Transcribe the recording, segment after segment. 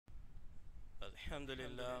الحمد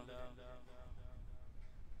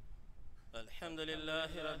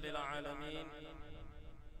لله رب العالمين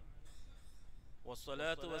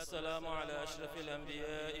والصلاة والسلام على أشرف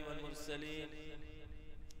الأنبياء والمرسلين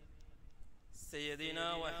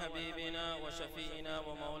سيدنا وحبيبنا وشفينا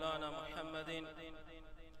ومولانا محمد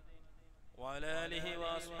وعلى آله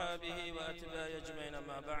وأصحابه وأتباعه أجمعين.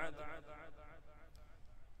 أما بعد،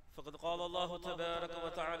 فقد قال الله تبارك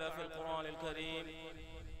وتعالى في القرآن الكريم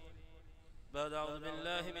بعد أعوذ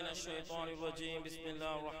بالله من الشيطان الرجيم بسم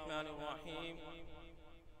الله الرحمن الرحيم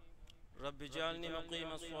رب اجعلني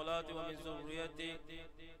مقيم الصلاة ومن ذريتي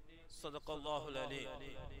صدق الله العليم.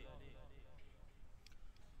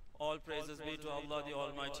 All praises be to Allah the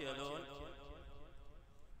Almighty alone.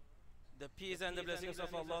 The peace and the blessings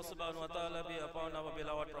of Allah subhanahu wa ta'ala be upon our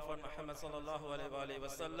beloved Prophet Muhammad sallallahu alayhi wa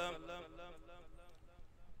sallam,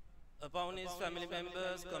 upon his family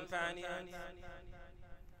members, companions,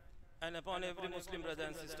 and upon every Muslim brother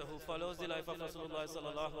and sister who follows the life of Rasulullah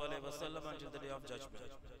sallallahu alayhi wa sallam until the day of judgment.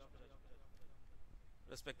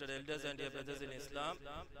 Respected elders and dear brothers in Islam,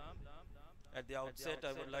 at the outset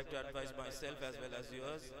I would like to advise myself as well as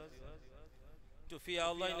yours to fear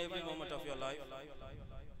Allah in every moment of your life,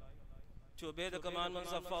 to obey the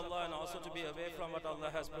commandments of Allah, and also to be away from what Allah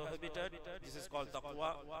has prohibited. This is called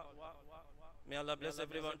taqwa. May Allah bless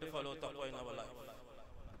everyone to follow taqwa in our life.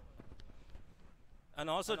 And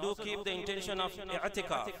also do keep the intention of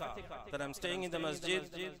i'tikaf, that I'm staying in the masjid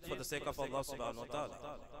for the sake of Allah subhanahu wa ta'ala.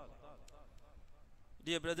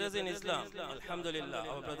 Dear brothers in Islam, alhamdulillah,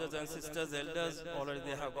 our brothers and sisters, elders, already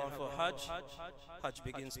they have gone for Hajj. Hajj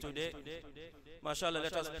begins today. MashaAllah,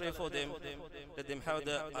 let us pray for them, let them have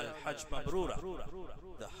the Al-Hajj Mabrura,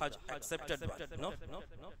 the Hajj accepted one. No?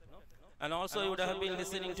 And also you would have been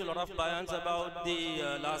listening to a lot of bayans about the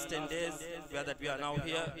last 10 days, where that we are now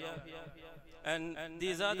here. And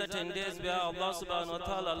these are the 10 days where Allah subhanahu wa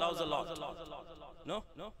ta'ala allows a lot. No?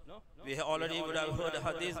 We already would have heard a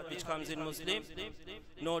hadith which comes in Muslim.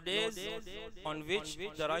 No days on which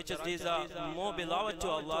the righteous deeds are more beloved to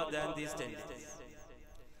Allah than these 10 days.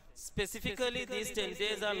 Specifically, these 10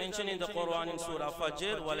 days are mentioned in the Quran in Surah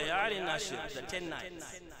Fajr, وَلَيَالٍ Ashir, the 10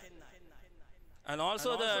 nights. And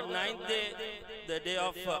also the 9th day, the day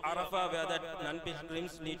of Arafah, where that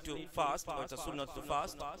non-pilgrims need to fast, or it's a sunnah to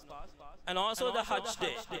fast. And also the Hajj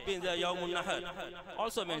day, it means the Yawmun Nahar,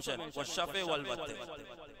 also mentioned, وَالشَّفِ وَالْوَتِّ,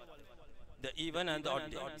 the even and the odd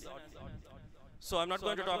day. So I'm not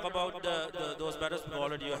going to talk about those matters, because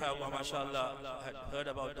already you have, mashallah, heard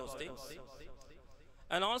about those things.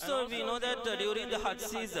 And also we know that during the Hajj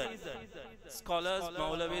season, scholars,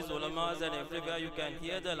 Moulavis, ulamas, and everywhere you can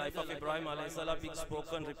hear the life of Ibrahim alayhi salam being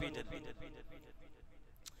spoken repeatedly.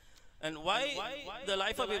 And why the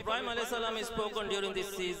life of Ibrahim alayhi salam is spoken during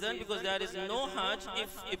this season? Because there is no Hajj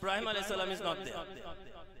if Ibrahim alayhi salam is not there.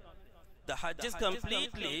 The Hajj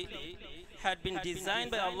completely had been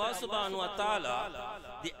designed by Allah subhanahu wa ta'ala,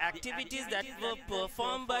 the activities that were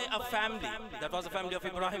performed by a family, that was the family of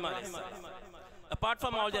Ibrahim alayhi salam, apart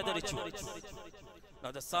from all the other rituals.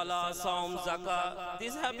 Now the Salah, Saum, Zakah,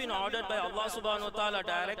 these have been ordered by Allah subhanahu wa ta'ala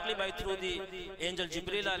directly through the angel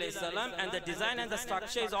Jibreel alayhi salam, and the design and the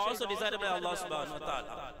structure is also decided by Allah subhanahu wa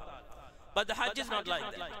ta'ala. But the Hajj is not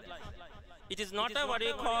like that. It is not a what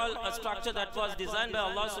you call a structure that was designed by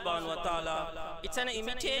Allah subhanahu wa ta'ala. It's an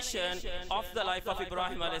imitation of the life of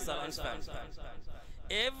Ibrahim alayhi salam's family.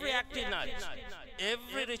 Every act in Hajj,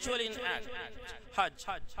 every ritual in Hajj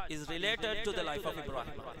is related to the life of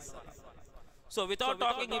Ibrahim alayhi salam. So without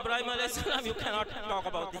talking Ibrahim alayhi salam, you cannot talk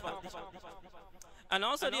about the Hajj. And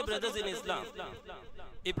also, dear brothers in Islam,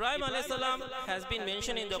 Ibrahim alayhi salam has been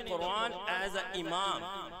mentioned in the Quran as an imam.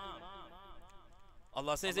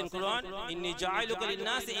 Allah says in Quran, "Inni ja'aluka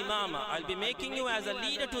lin-nasi imama." I'll be making you as a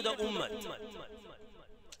leader to the ummah.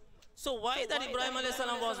 So why that Ibrahim alayhi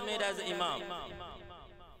salam was made as an imam?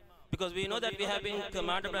 Because we know that we have been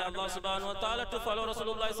commanded by Allah subhanahu wa ta'ala to follow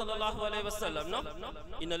Rasulullah sallallahu alayhi wa sallam, no?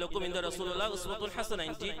 Inna lakum inda Rasulullah uswatun hasana.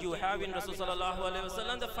 Indeed, you have in Rasul sallallahu alayhi wa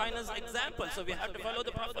sallam the finest example, so we have to follow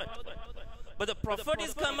the Prophet. But the Prophet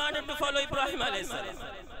is commanded to follow Ibrahim alayhi salam.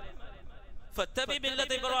 Fattabi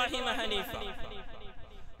billati Ibrahim hanifa.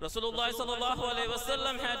 Rasulullah sallallahu alayhi wa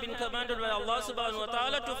sallam had been commanded by Allah subhanahu wa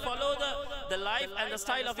ta'ala to follow the life and the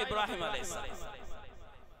style of Ibrahim alayhi salam.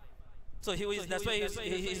 So that's why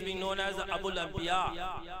he is being known as Abul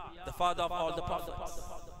Anbiya, the father of all the prophets.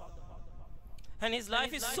 And his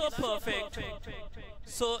life is so perfect,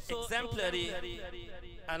 so exemplary,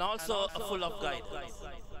 and also full of guidance.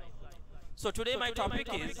 So today my topic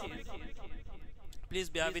is, please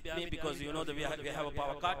bear with me because you know that we have a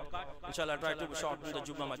power cut. Inshallah, I'll try to shorten the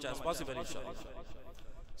Jumu'ah much as possible, inshallah.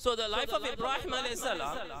 So the life of Ibrahim alayhi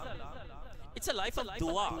salam, it's a life of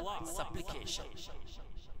dua, supplication.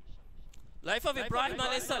 Life of Ibrahim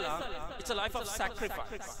alayhi salam, it's a life of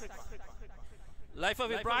sacrifice. Life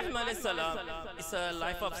of Ibrahim alayhi salam is a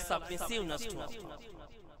life of submissiveness to Allah.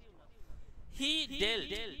 He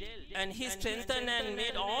dealt and he strengthened and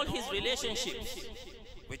made all his relationships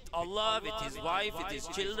with Allah, with his wife, with his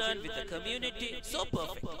children, with the community so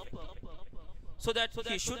perfect, so that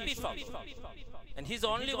he should be found. And he's the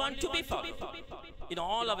only one to be found in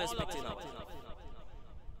all of aspects in our life.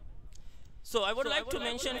 So I would like to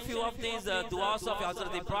mention a few of these du'as of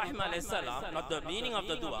Hazrat Ibrahim alayhi salam, not the meaning of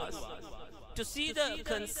the du'as, to see the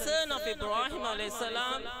concern of Ibrahim alayhi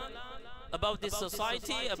salam about this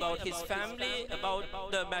society, about his family, about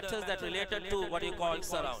the matters that related to what you call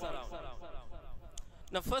surround.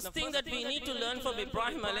 Now, first thing that we need to learn from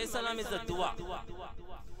Ibrahim alayhi salam is the dua.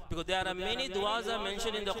 Because there are many du'as are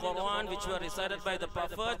mentioned in the Quran which were recited by the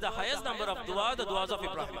Prophet. The highest number of du'as, the du'as of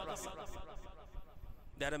Ibrahim alayhi salam.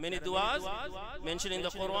 There are many du'as mentioned in the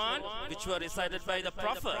Quran which were recited by the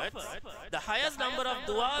Prophets. The highest number of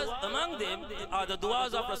du'as among them are the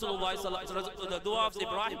du'as of Rasulullah, the dua of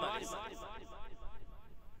Ibrahim alayhi salam.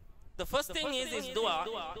 The first thing is his dua.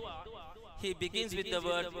 He begins with the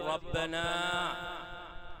word Rabbana,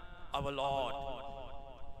 our Lord,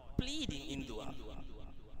 pleading in dua,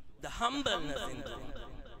 the humbleness in dua.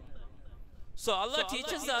 So Allah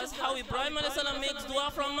teaches us how Ibrahim alayhi salam makes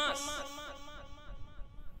dua from us.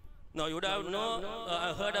 Now you would have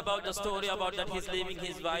heard about the story about that he's leaving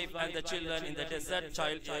his wife and the children in the desert,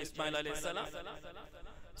 child Ismail alayhi salam.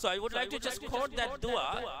 So I would like to just quote that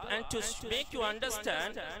dua and to make you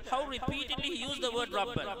understand how repeatedly he used the word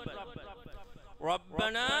Rabbana.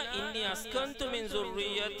 Rabbana inni askantu min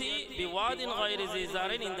zurriyati biwadin ghayri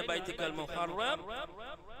zizarin in the Baitikal Muharram.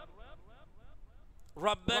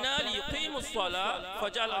 ربنا ليقيموا الصلاة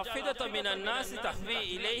فجعل أفئدة من الناس تهوي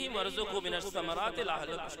إليهم وارزقهم من الثمرات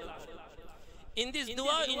لعلهم يشكرون. In this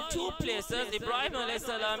dua, in two places, Ibrahim alayhi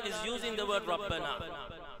salam is using the word Rabbana,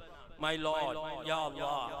 my Lord, Ya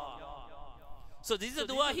Allah. So this is the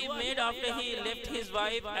dua he made after he left his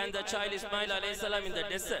wife and the child Ismail alayhi salam in the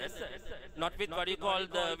desert, not with what you call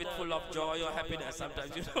with full of joy or happiness.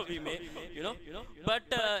 Sometimes we may, but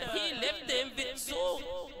he left them with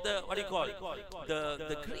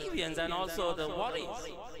the grievance and also the worries,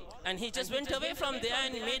 and he just went away from there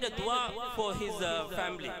and made a dua for his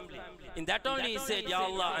family. In that only he said, Ya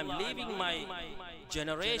Allah, I'm leaving my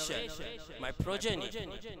generation, my progeny,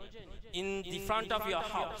 in the front of your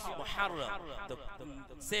house, Muharram, the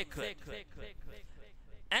sacred.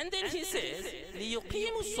 And then he says,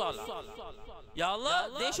 لِيُقِيمُوا الصَّلَاةِ. Ya Allah,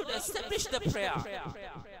 they should establish the prayer.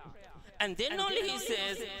 And then only he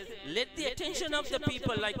says, let the attention of the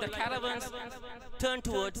people like the caravans turn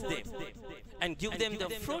towards them and give them the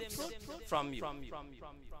fruits from you.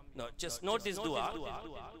 Now, just note this dua.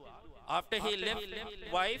 After he left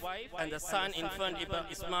wife and the son, infant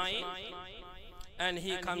Ismail, and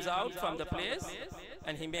he comes out from the place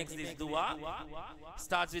and he makes this dua,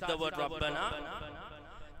 starts with the word Rabbana,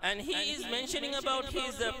 and he is mentioning about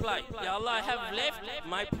his plight. Ya Allah, I have left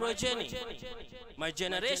my progeny, my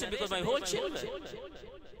generation, because my whole children.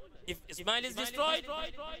 If Ismail is destroyed,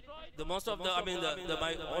 almost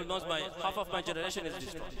half of my generation is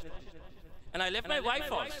destroyed. And I left my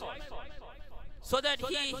wife also. So that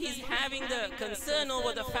he is having the concern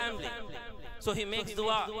over the family. So he makes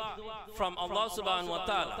dua from Allah subhanahu wa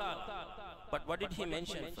ta'ala. But what did he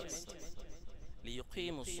mention first?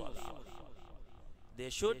 لِيُقِيمُوا الصَّلَاةِ. They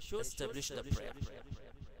should establish the prayer.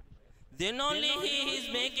 Then only he is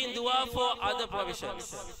making dua for other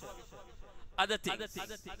provisions, other things.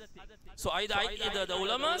 So either the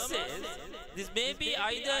ulama says, this may be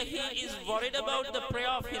either he is worried about the prayer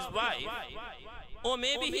of his wife, or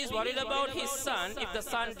maybe he is worried about his son. If the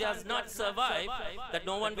son does not survive, that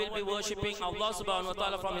no one will be worshipping Allah subhanahu wa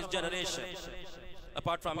ta'ala from his generation,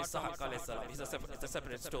 apart from his Ishaq alayhi salam. It's a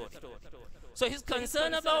separate story. So he's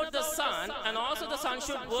concerned about the son, and also the son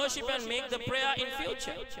should worship and make the prayer in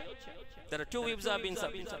future. There are two views have been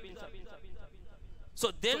submitted.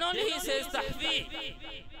 So then only he says, Tahvi,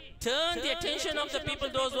 turn the attention of the people,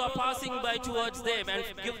 those who are passing by, towards them and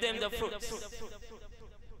give them the fruits.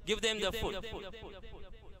 Give them the food.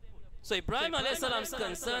 So Ibrahim alayhi salam is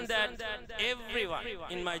concerned that everyone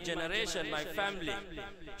in my generation, my family,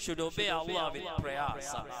 should obey Allah with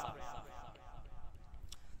prayers.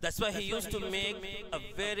 That's why he used to make a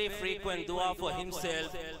very frequent dua for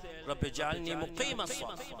himself. Rabbi jalni muqima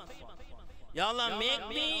as-salah. Ya Allah, make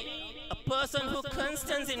me a person who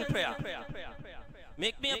constants in prayer.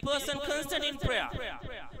 Make me a person constant in prayer.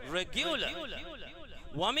 Regular.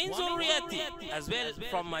 وَمِن ذُرِّيَّتِي, as well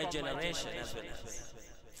from my generation as well as.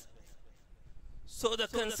 So the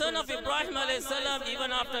concern of Ibrahim alayhi salam,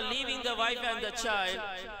 even after leaving the wife and the child,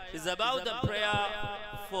 is about the prayer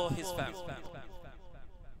for his family.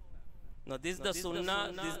 Now this is the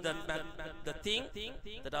sunnah, this is the thing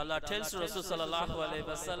that Allah tells to Rasul sallallahu alayhi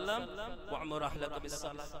wa sallam, وَأْمُرْ أَهْلَكَ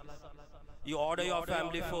بِالصَّلَاةِ. You order your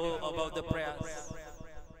family about the prayers.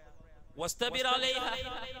 وَاسْتَبِرْ عَلَيْهَا.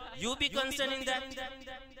 You be constant in that.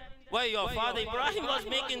 Why? Your father Ibrahim was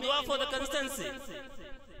making dua for the constancy.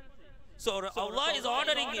 So Allah is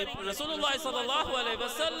ordering Rasulullah sallallahu alayhi wa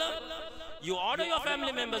sallam, you order your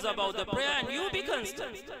family members about the prayer and you be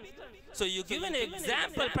constant. So you give an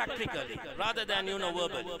example practically rather than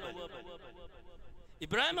verbally.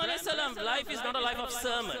 Ibrahim alayhi salam's life is not a life of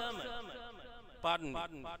sermon. Pardon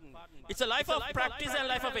me. It's a life of practice and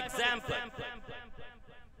life of example.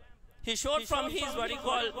 He showed from his what he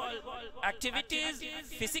called activities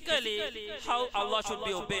physically how Allah should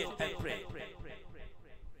be obeyed and prayed.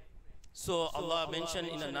 So Allah mentioned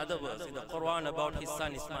in another verse in the Quran about his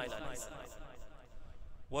son Ismail alayhi salam.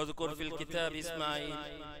 وَذْكُرْ فِي الْكِتَابِ Ismail.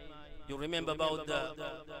 You remember about the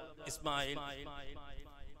Ismail.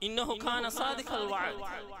 إِنَّهُ كَانَ صَادِقَ الْوَعْدِ.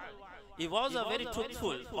 He was a very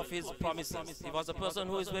truthful of his promises. He was a person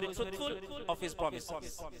who is very truthful of his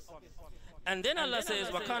promises. And then Allah says,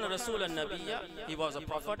 وَكَانَ رَسُولًا نَبِيًّا. He was a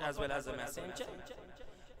prophet as well as a messenger.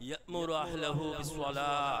 يَأْمُرُ أَهْلَهُ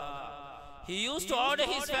بِالصَّلَاةِ. He used to order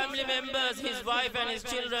his family members, his wife and his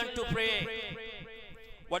children to pray.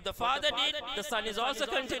 What the father did, the son is also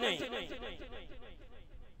continuing.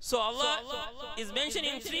 So Allah is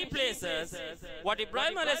mentioning in 3 places what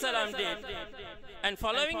Ibrahim alayhi salam did, and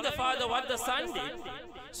following the father what the son did.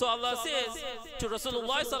 So Allah says to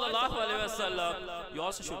Rasulullah sallallahu alayhi wa sallam, you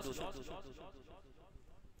also should do that.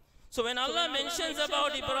 So when Allah mentions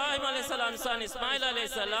about Ibrahim alayhi salam's son Ismail alayhi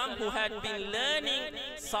salam, who had been learning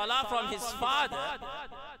salah from his father,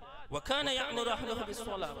 وَكَانَ يَعْمُرُ أَهْلَهُ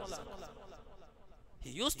بِالصَّلَاةِ.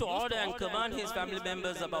 He used to order and command his family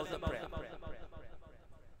members about the prayer.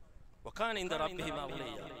 وَكَانَ إِنْدَ رَبِّهِ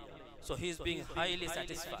مَوْلِيًّا. So he is being highly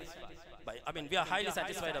satisfied. We are highly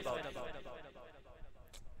satisfied about it.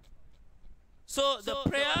 So the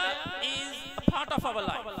prayer is a part of our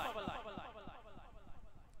life.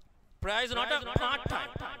 Prayer is not a part-time.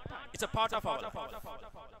 It's a part of our life.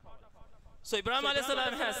 So Ibrahim alayhi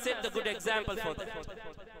salam has set the good example for that.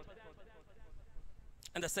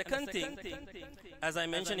 And the second thing, as I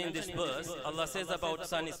mentioned in this verse, Allah says about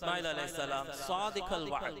son Ismail alayhi salam, Sadiq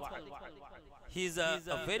al-Wa'd. He is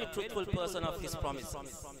a very truthful person of his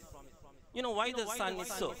promises. You know why the son is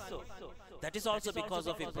so? That is also because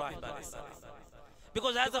of Ibrahim alayhi salam.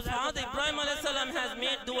 Because as a father, Ibrahim alayhi salam has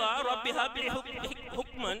made dua, Rabbi habli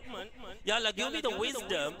hukman, Ya Allah, give me the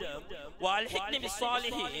wisdom, wa al-hikni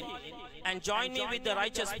bis-salihin, and join me with the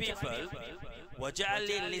righteous people. وَجَعَلِ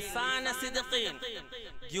لِسَانَ صِدْقٍ.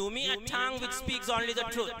 Give me a tongue which speaks only the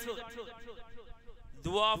truth.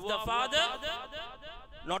 Dua of the father,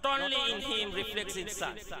 not only in him reflects its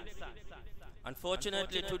son.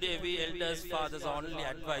 Unfortunately, today we elders, fathers are only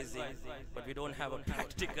advising, but we don't have a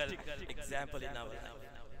practical example in our life.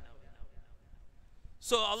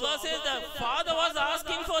 So Allah says the father was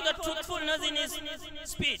asking for the truthfulness in his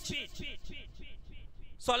speech.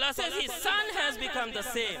 So Allah says his son has become the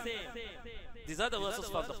same. These are the verses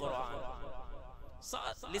from the Quran.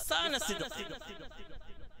 Lisan sidq.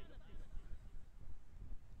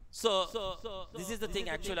 So this is the thing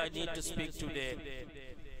actually I need to speak today.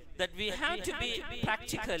 That we have to be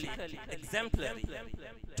practically exemplary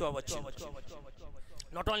to our children.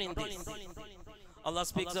 Not only in this. Allah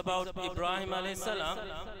speaks about Ibrahim alayhi salam,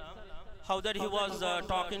 how that he was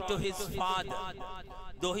talking to his father,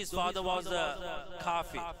 though his father was a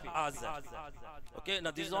kafir, Azar. Okay,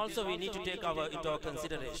 now this is also we need to take into our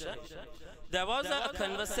consideration. There was a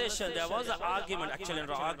conversation, there was an argument, actually an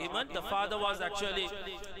argument. The father was actually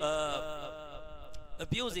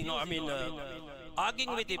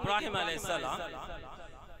arguing with Ibrahim alayhi salam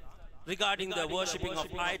regarding the worshipping of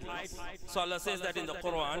idols. So Allah says that in the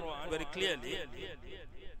Quran very clearly.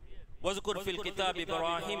 وَذْكُرْ فِي الْكِتَابِ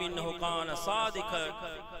إِبْرَاهِيمَ إِنَّهُ كَانَ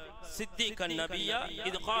صِدِّيقًا نَبِيًّا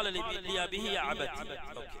إِذْ قَالَ لِأَبِيهِ يَا أَبَتِي.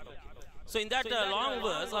 So in that long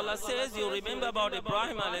verse, Allah says, you remember about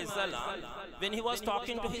Ibrahim alayhi salam when he was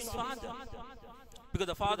talking to his father. Because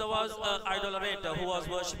the father was an idolater who was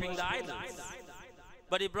worshipping the idols.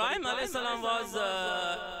 But Ibrahim alayhi salam was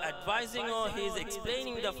advising or he is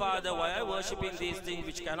explaining the father why are worshipping these things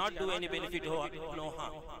which cannot do any benefit or no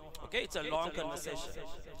harm. Okay, it's a long conversation.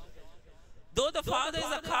 Though the father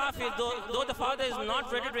is a kafir, though the father is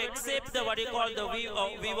not ready to accept the what you call the view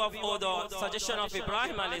of or the suggestion of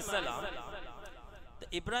Ibrahim alayhi salam,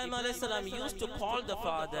 Ibrahim alayhi salam used to call the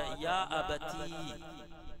father Ya Abati,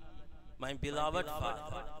 my beloved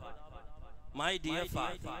father, my dear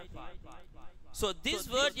father. So this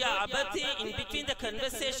word Ya Abati in between the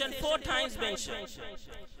conversation 4 times mentioned,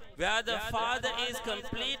 where the father is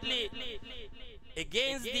completely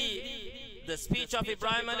against the speech of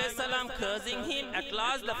Ibrahim alayhi salam, cursing him. At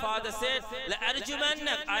last the father said, La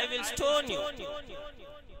arjumannak, I will stone you.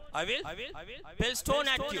 I will stone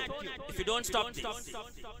at you if you don't stop this.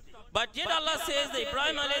 But yet Allah says that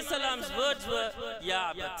Ibrahim alayhi salam's words were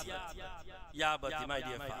Ya Abati. Ya Abati, my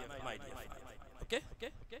dear father, my dear father. Okay?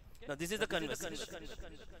 Now this is the conversation.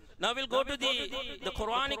 Now we'll go to the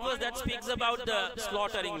Quranic verse that speaks about the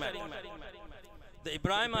slaughtering matter. The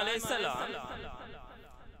Ibrahim alayhi salam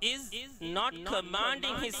is not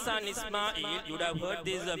commanding his son Ismail. You would have heard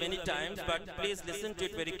this many times, but please listen to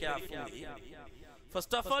it very carefully.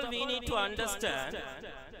 First of all, we need to understand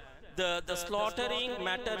the slaughtering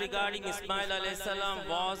matter regarding Ismail alayhi salam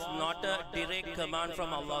was not a direct command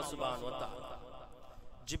from Allah subhanahu wa ta'ala.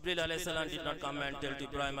 Jibril alayhi salam did not come and tell to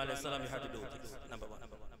Ibrahim alayhi salam, you have to do this. Number 1.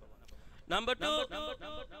 Number 2,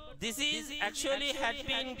 this is actually had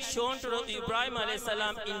been shown to Ibrahim alayhi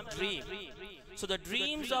salam in dream. So the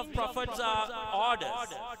dreams of prophets are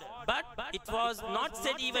orders, but it was not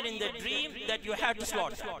said even in the dream that you have to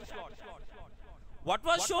slaughter. What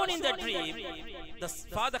was shown in the dream, the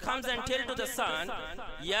father comes and tells to the son,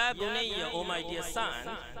 Ya bunayya, oh my dear son,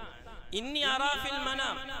 inni ara fil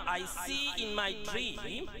manam, I see in my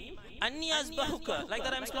dream, anni azbahuka, like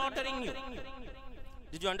that I am slaughtering you.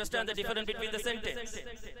 Did you understand the difference between the sentence?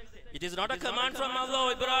 It is not a command from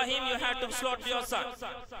Allah, Ibrahim, you have to slaughter your son.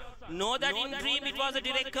 Know that in dream it was a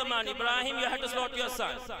direct command, Ibrahim, you have to slaughter your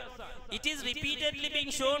son. It is repeatedly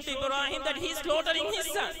being shown to Ibrahim that he is slaughtering his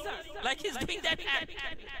son, like he is doing that act.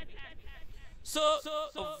 So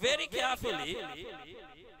very carefully,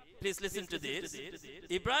 please listen to this.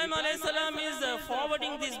 Ibrahim alayhi salam is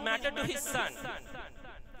forwarding this matter to his son.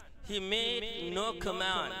 He made no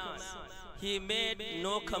commands. He made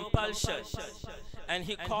no compulsion. And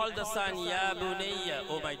he called the son, Ya bunayya,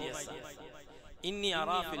 oh my dear son. Inni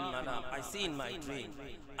ara fil manam, I see in my dream.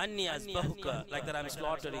 Anni azbahuka, like that I am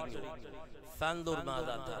slaughtering you. Fandur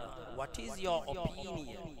madha tara, what is your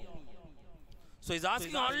opinion? So he's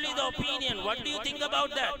asking only the opinion. What do you think about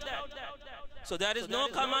that? So there is no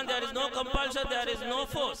command, there is no compulsion, there is no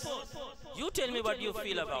force. You tell me what you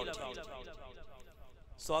feel about it.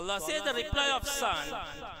 So Allah says the reply of son,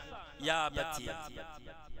 Ya Abati,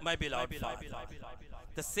 my beloved father.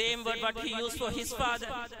 The same word what he used for his father.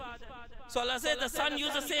 So Allah said the son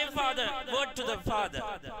used the same word to the father.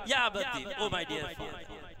 Ya Abati, oh my dear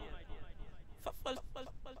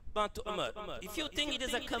father. If you think it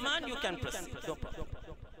is a command, you can proceed. No problem.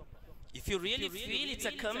 If you really feel it's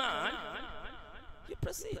a command, you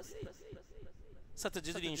proceed.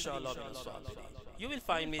 Satajidri inshallah. You will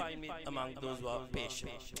find me among those who are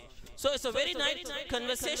patient. So it's a very nice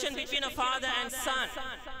conversation between a father and son.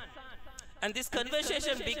 And this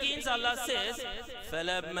conversation begins, Allah says,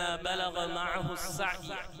 فَلَمَّا بَلَغَ مَعَهُ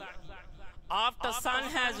السَّعْيَ. After son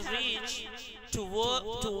has reached to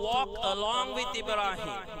walk along with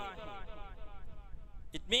Ibrahim.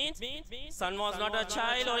 It means son was not a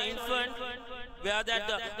child or infant where that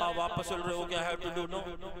I have to do. No.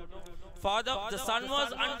 Father, the son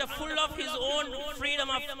was under full of his own freedom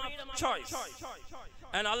of choice.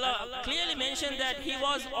 And Allah clearly mentioned that he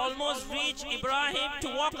was almost reached Ibrahim to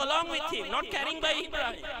walk along with him, not carrying by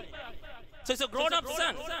Ibrahim. So it's a grown-up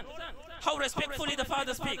son. How respectfully the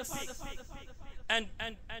father speaks. And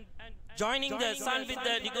joining the son with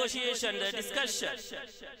the negotiation, the discussion.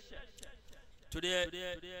 Today,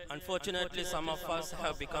 unfortunately, some of us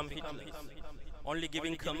have become Hitlers, only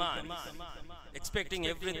giving commands, expecting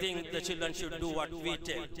everything the children should do what we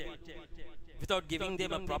tell, without giving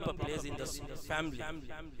them a proper place in the family,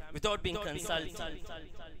 without being consulted.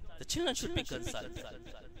 The children should be consulted.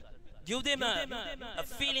 Give them a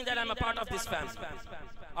feeling that I'm a part of this family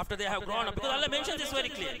after they have grown up. Because Allah mentions this very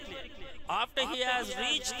clearly. After he has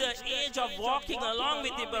reached the age of walking along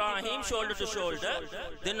with Ibrahim, shoulder to shoulder,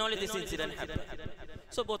 then only this incident happened.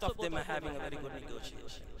 So both of them are having a very good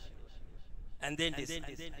negotiation. And then this.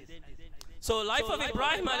 So life of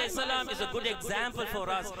Ibrahim alayhi salam is a good example for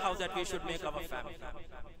us how that we should make our family.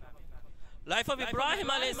 Life of Ibrahim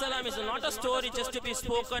alayhi salam is not a story just to be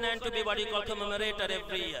spoken and to be what you call commemorated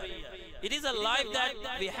every year. It is a life that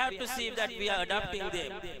we have to see that we are adapting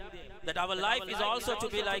them. That our life is also to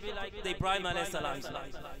be like the Ibrahim alayhi salam's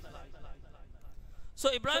life.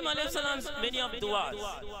 So Ibrahim alayhi salam's many of du'as.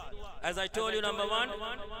 As I told you, number one,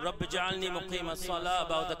 Rabbi ja'alni muqima salah,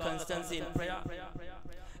 about the constancy in prayer.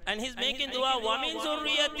 And he's making dua, wa min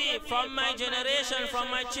zurriyati, from my generation, from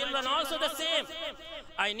my children, also the same.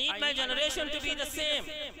 I need my generation to be the same.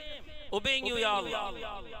 Obeying you, Ya Allah.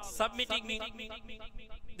 Submitting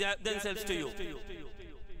themselves to you.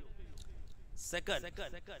 Second,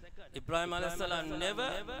 Ibrahim alayhi salam never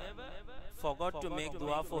forgot to make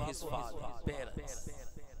dua for his father, parents.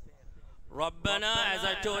 Rabbana, as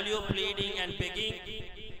I told you, pleading and begging,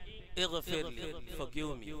 ighfirli,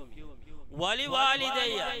 forgive me. Wali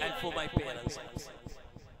walidayya, and for my parents.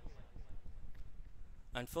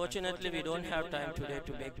 Unfortunately, we don't have time today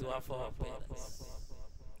to make dua for our parents.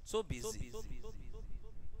 So busy.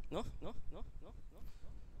 No?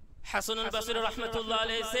 Hasan al-Basri rahmatullah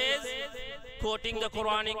alayhi says, quoting the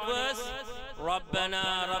Quranic verse,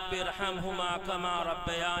 Rabbana Rabbi irhamhuma kama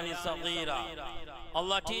rabbayani saghira.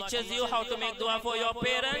 Allah teaches you how to make dua for your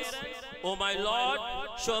parents. Oh my Lord,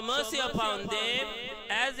 show mercy upon them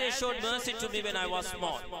as they showed mercy to me when I was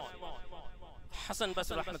small. Hasan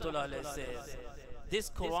Basri rahmatullah alayhi says, this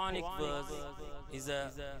Quranic verse is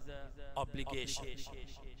an obligation.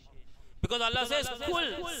 Because Allah says,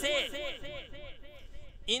 Kul, say.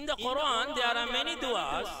 In the Quran, there are many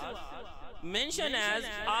du'as mentioned as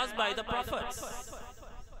asked by the prophets.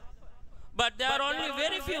 But there are only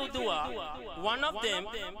very few dua. One of them,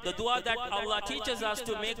 the dua that Allah teaches us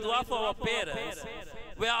to make dua for our parents,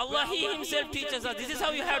 where Allah, He Himself teaches us, this is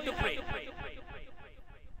how you have to pray.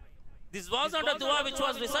 This was not a dua which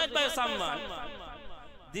was recited by someone.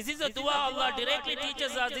 This is a dua Allah directly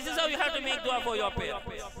teaches us, this is how you have to make dua for your parents.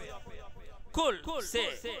 Kul, say,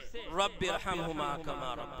 Rabbi irhamhuma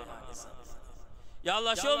kama rabbayani saghira. Ya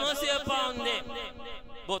Allah, show mercy upon them,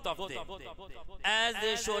 both of them, as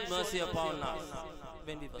they showed mercy upon us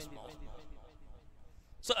when we were small.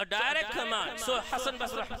 So a direct command. So Hasan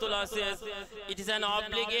Basri rahmatullah says, it is an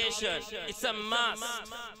obligation, it's a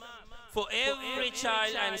must for every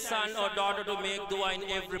child and son or daughter to make dua in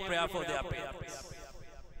every prayer for their parents.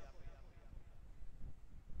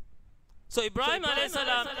 So Ibrahim alayhi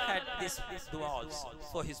salam had this dua also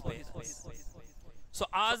for his parents. So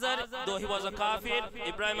Azar, though he was a kafir,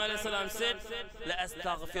 Ibrahim alayhi salam said, La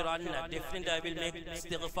astaghfiranna, definitely I will make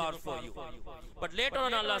istighfar for you. But later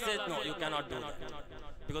on Allah said, no, you cannot do that.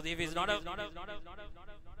 Because if he's not a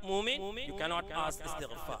mu'min, you cannot ask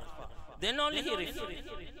istighfar. Then only he refused.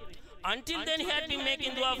 Until then he had been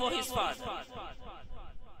making dua for his father.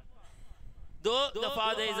 Though the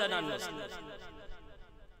father is a non-Muslim.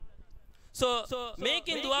 So,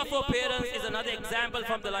 making dua for parents is another example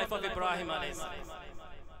from the life of Ibrahim alayhi salam.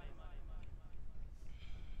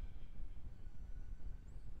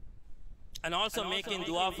 And also making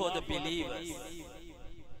dua for the believers.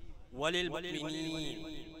 Walil mu'mineen.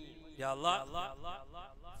 Ya Allah,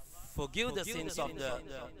 forgive the sins of the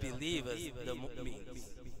believers, the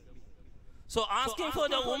mu'mins. So asking for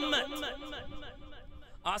the ummah,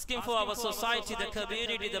 asking for our society, the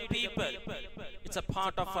community, the people, it's a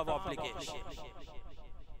part of our obligation.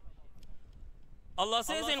 Allah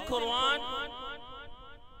says in Quran,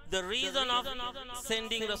 the reason of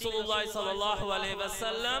sending Rasulullah sallallahu alaihi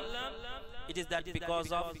wasallam, it is that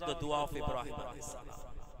because of the dua of Ibrahim alayhi salam.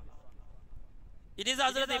 It is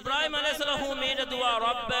Hazrat Ibrahim alayhi salam who made a dua,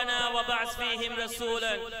 Rabbana wa ba'as fihim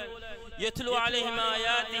rasulan yatlu alayhim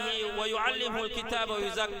ayatihi wa yu'allimuhu al-kitaba wa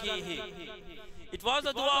yuzakkihi. It was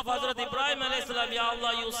the dua of Hazrat Ibrahim alayhi salam, Ya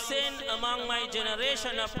Allah, you send among my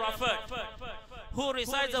generation a prophet who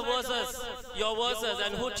recites the verses, your verses,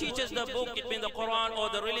 and who teaches the book, it means the Quran or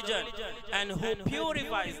the religion, and who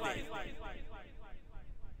purifies them.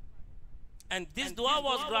 And this dua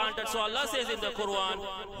was granted. So Allah says in the Quran,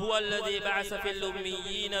 Huwa alladhi ba'asa fil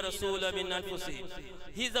ummiyina rasula min anfusihim.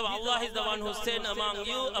 Allah is the one who sent among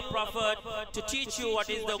you a prophet to teach you what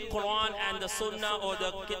is the Quran and the Sunnah or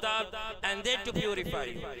the Kitab, and then to purify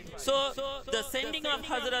you. So the sending of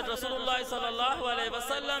Hazrat Rasulullah sallallahu alaihi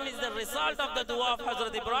wasallam is the result of the dua of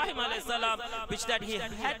Hazrat Ibrahim alayhi salam, which that he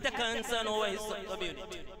had the concern over his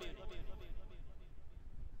community.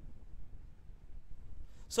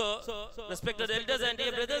 So, respected elders and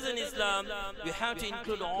dear brothers in Islam, we have to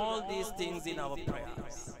include all these things in our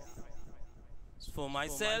prayers. For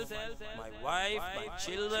myself, my wife, my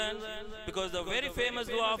children, because the very famous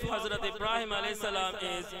dua of Hazrat Ibrahim alayhi salam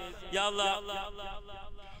is, Ya Allah,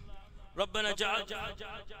 Rabbana ja'al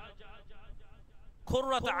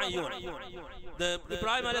qurrata ayun. The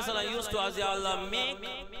Ibrahim alayhi salam used to ask, Ya Allah, make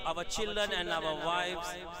our children and our wives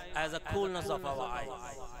as a coolness of our eyes.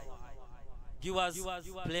 Give us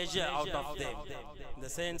pleasure out of them. In the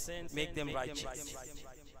sense, make them righteous.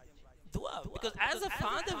 Dua. Because as a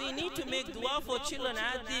father, we need to make dua for children,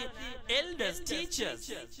 as the elders,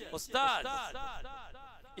 teachers, ustads.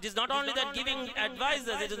 It is not only that giving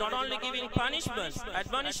advices, it is not only giving punishments,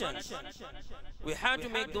 admonitions. We have to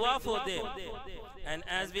make dua for them. And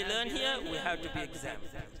as we learn here, we have to be examined.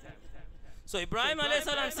 So Ibrahim alayhi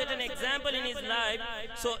salam set an example in his life,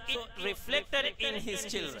 so it reflected in his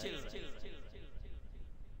children.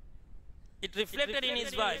 It reflected in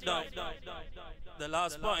his wife. Now, the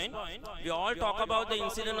last point, we all talk about the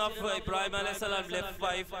incident of Ibrahim alayhi salam left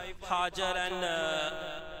wife Hajar and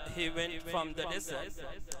he went from the desert.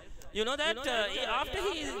 You know that after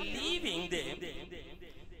he is leaving them,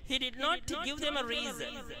 he did not give them a reason.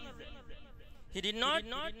 He did not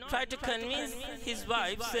try to convince his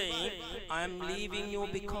wife saying, I am leaving you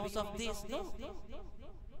because of this. No.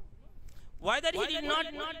 Why that he did not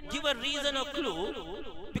give a reason or clue?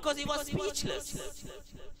 Because he was speechless.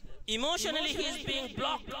 Emotionally he is being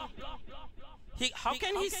blocked. How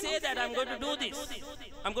can he say that I'm going to do this?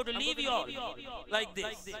 I'm going to leave you all like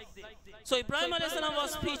this. So Ibrahim alayhi salam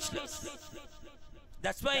was speechless.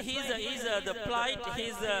 That's why the plight,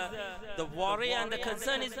 the worry and the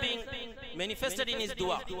concern is being manifested in his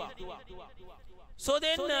dua. So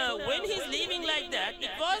then when he's leaving like that, it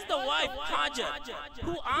was the wife Hajar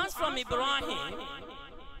who asked from Ibrahim,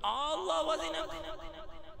 Allah was in a...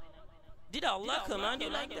 Did Allah command you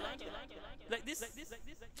like that? Like this?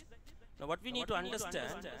 Now what we need to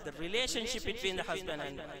understand, the relationship between the husband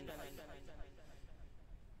and wife.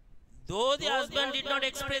 Though the husband did not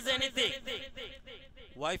express anything,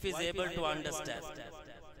 wife is able to understand.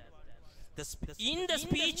 In the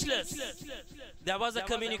speechless, there was a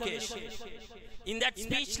communication. In that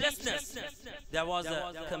speechlessness, there was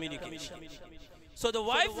a communication. So the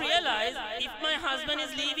wife realized, if my husband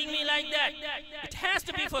is leaving me like that, it has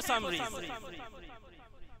to be for some reason.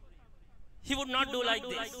 He would not do like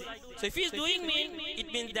this. So if he is doing me,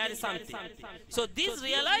 it means there is something. So this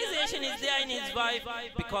realization is there in his wife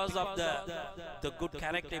because of the good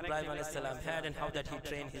character Ibrahim alayhi salam had and how that he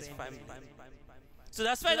trained his family. So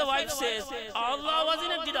that's why the wife says, Allah was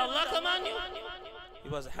in it. Did Allah command you? He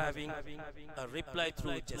was having a reply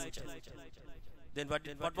through gesture. Then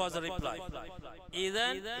what was the reply?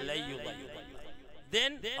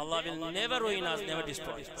 Then Allah will never ruin us, never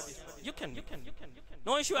destroy us. You can.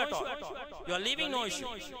 No issue at all. You are leaving, no issue.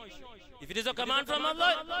 If it is a command from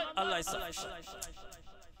Allah, Allah is sufficient.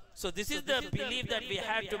 So this is the belief that we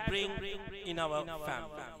have to bring in our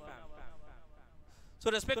family. So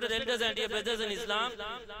respected elders and dear brothers in Islam,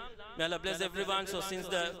 may Allah bless everyone. So since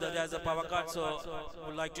there is a power cut, so I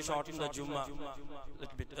would like to shorten the Jumu'ah a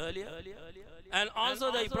little bit earlier. And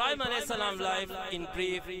also the Ibrahim alayhi salam life in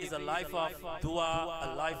brief is a life of dua,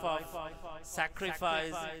 a life of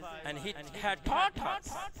sacrifice, and he had taught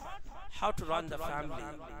us how to run the family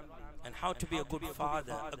and how to be a good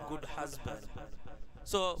father, a good husband.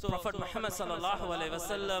 So Prophet Muhammad sallallahu alaihi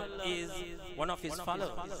wasallam is one of his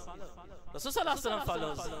followers. Rasulullah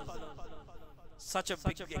follows him. Such a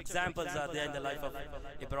big examples are there in the life of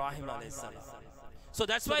Ibrahim alayhi salam. So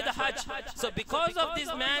that's why the Hajj. So because of this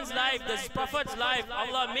man's life, this Prophet's life,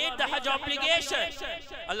 Allah made the Hajj obligation.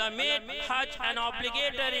 Allah made Hajj an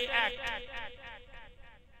obligatory act.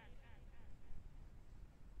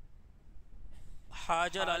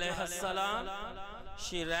 Hajar alayhi salam,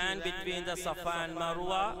 she ran between the Safa and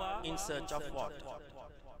Marwa in search of water.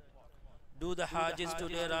 Do the Hajjis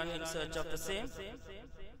today run in search of the same?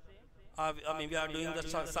 I mean, we are doing the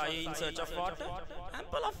Sa'i in search of water.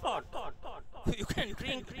 Ample of water. You can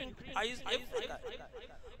drink ice every time.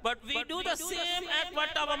 But we do the same act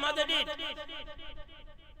what our mother did.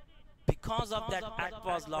 Because of that act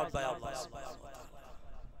was loved by Allah subhanahu wa ta'ala.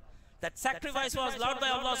 That sacrifice was loved by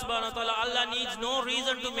Allah subhanahu wa ta'ala. Allah needs no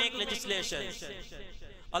reason to make legislation.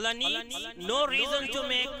 Allah needs no reason to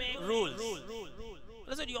make rules.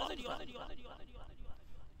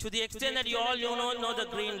 To the extent that you all know the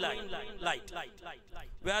green light,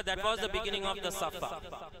 where that was the beginning of the Safa,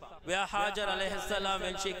 where Hajar alayhi salam,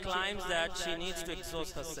 when she climbs that, she needs to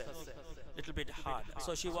exhaust herself. Little bit hard.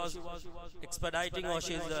 So she was expediting, or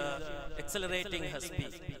she's accelerating her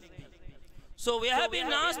speed. So we have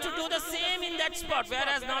been asked to do the same in that spot,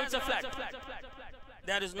 whereas now it's a flat.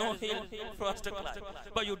 There is no hill for us to climb.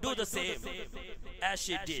 But you do the same as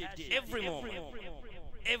she did, every moment,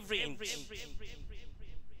 every inch.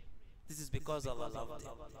 This is because Allah loved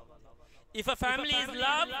them. If a family is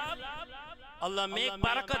loved, Allah make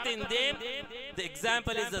barakat in them. The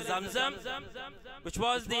example is the Zamzam, which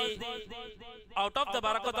was out of the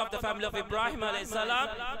barakat of the family of Ibrahim alayhi salam.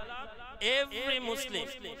 Every Muslim,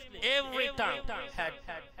 every tongue had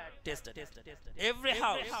tested. Every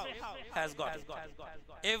house has got it.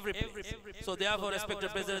 Every place. So therefore,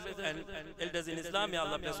 respected brothers and elders in Islam, may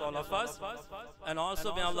Allah bless all of us. And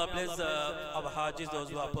also may Allah bless our Hajis, those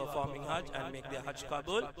who are performing Hajj, and make their Hajj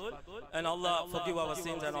Kabul. And Allah forgive our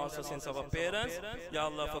sins and also sins of our parents. Ya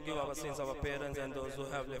Allah, forgive our sins of our parents and those who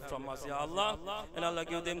have left from us, Ya Allah. And Allah,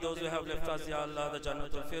 give them those who have left us, Ya Allah, the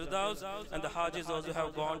Jannatul Firdaus. And the Hajis, those who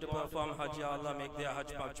have gone to perform Hajj, Ya Allah, make their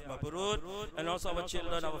Hajj Mabrur. And also our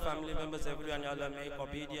children, our family members, everyone, Ya Allah, make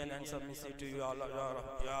obedient and submissive to you, Ya Allah.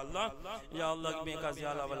 Ya Allah, Ya Allah, make us,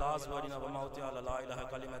 Ya Allah, our last word in our mouth, Ya Allah, la ilaha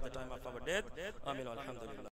kalim at the time of our death. Amin. Alhamdulillah.